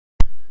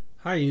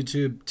Hi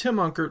YouTube, Tim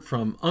Unkert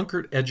from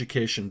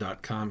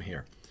UnkertEducation.com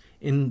here.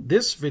 In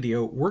this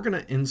video, we're going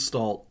to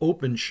install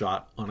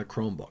Openshot on a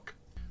Chromebook.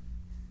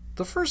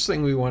 The first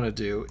thing we want to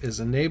do is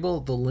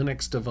enable the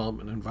Linux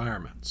development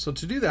environment. So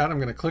to do that, I'm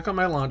going to click on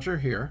my launcher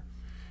here,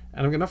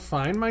 and I'm going to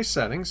find my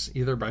settings,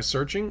 either by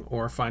searching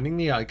or finding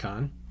the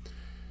icon.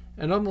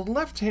 And on the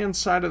left-hand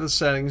side of the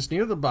settings,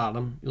 near the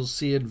bottom, you'll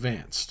see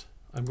Advanced.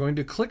 I'm going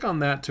to click on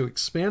that to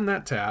expand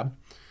that tab,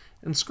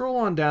 and scroll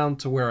on down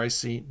to where I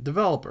see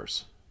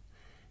Developers.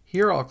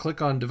 Here I'll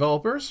click on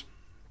Developers,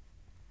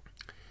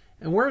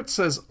 and where it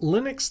says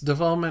Linux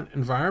Development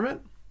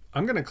Environment,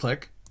 I'm going to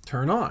click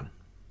Turn On.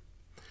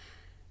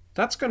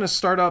 That's going to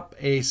start up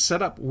a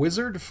setup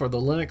wizard for the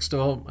Linux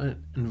development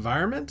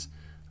environment.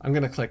 I'm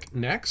going to click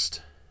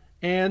Next,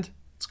 and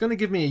it's going to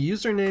give me a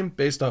username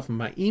based off of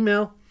my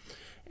email,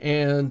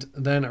 and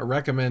then a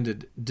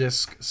recommended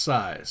disk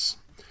size.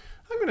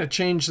 I'm going to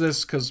change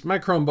this because my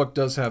Chromebook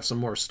does have some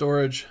more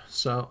storage,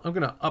 so I'm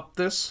going to up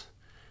this.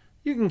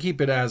 You can keep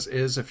it as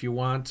is if you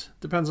want.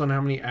 Depends on how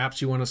many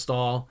apps you want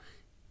to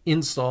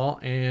install,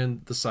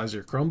 and the size of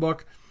your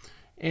Chromebook.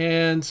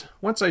 And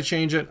once I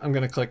change it, I'm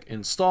going to click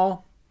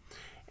Install.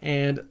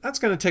 And that's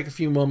going to take a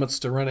few moments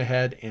to run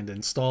ahead and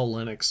install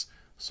Linux.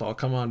 So I'll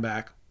come on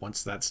back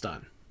once that's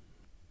done.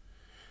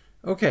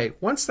 Okay,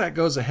 once that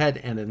goes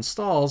ahead and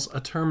installs, a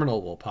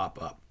terminal will pop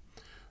up.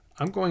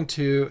 I'm going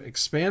to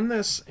expand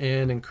this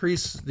and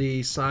increase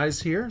the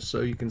size here so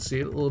you can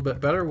see it a little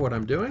bit better what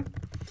I'm doing.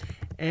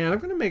 And I'm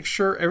going to make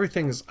sure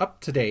everything is up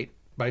to date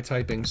by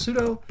typing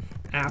sudo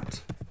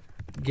apt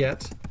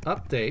get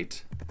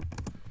update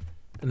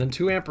and then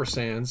 2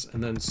 ampersands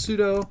and then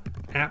sudo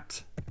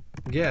apt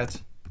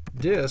get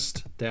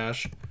dist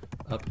dash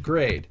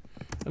upgrade.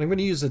 And I'm going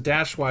to use a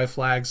 -y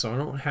flag so I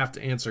don't have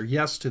to answer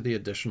yes to the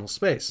additional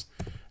space.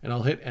 And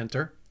I'll hit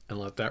enter and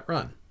let that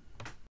run.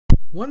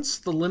 Once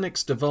the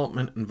Linux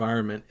development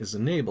environment is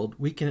enabled,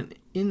 we can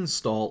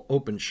install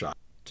Openshot.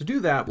 To do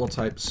that, we'll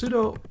type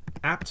sudo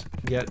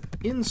apt get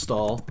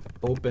install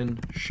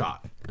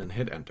Openshot and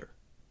hit enter.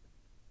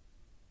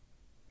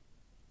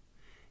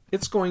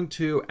 It's going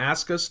to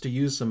ask us to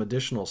use some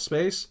additional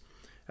space.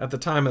 At the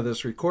time of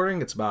this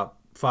recording, it's about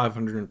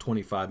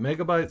 525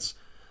 megabytes.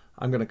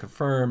 I'm going to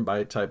confirm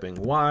by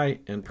typing Y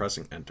and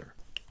pressing enter.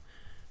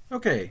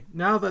 Okay,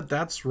 now that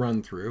that's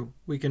run through,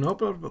 we can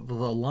open up the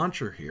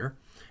launcher here.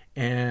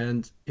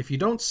 And if you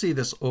don't see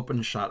this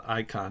Openshot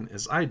icon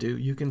as I do,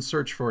 you can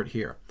search for it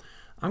here.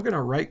 I'm going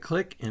to right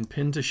click and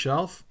pin to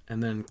shelf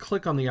and then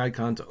click on the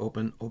icon to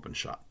open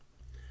Openshot.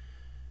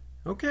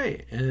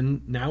 Okay,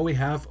 and now we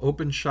have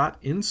Openshot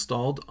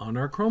installed on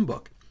our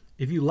Chromebook.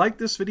 If you like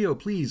this video,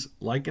 please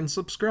like and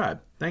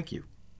subscribe. Thank you.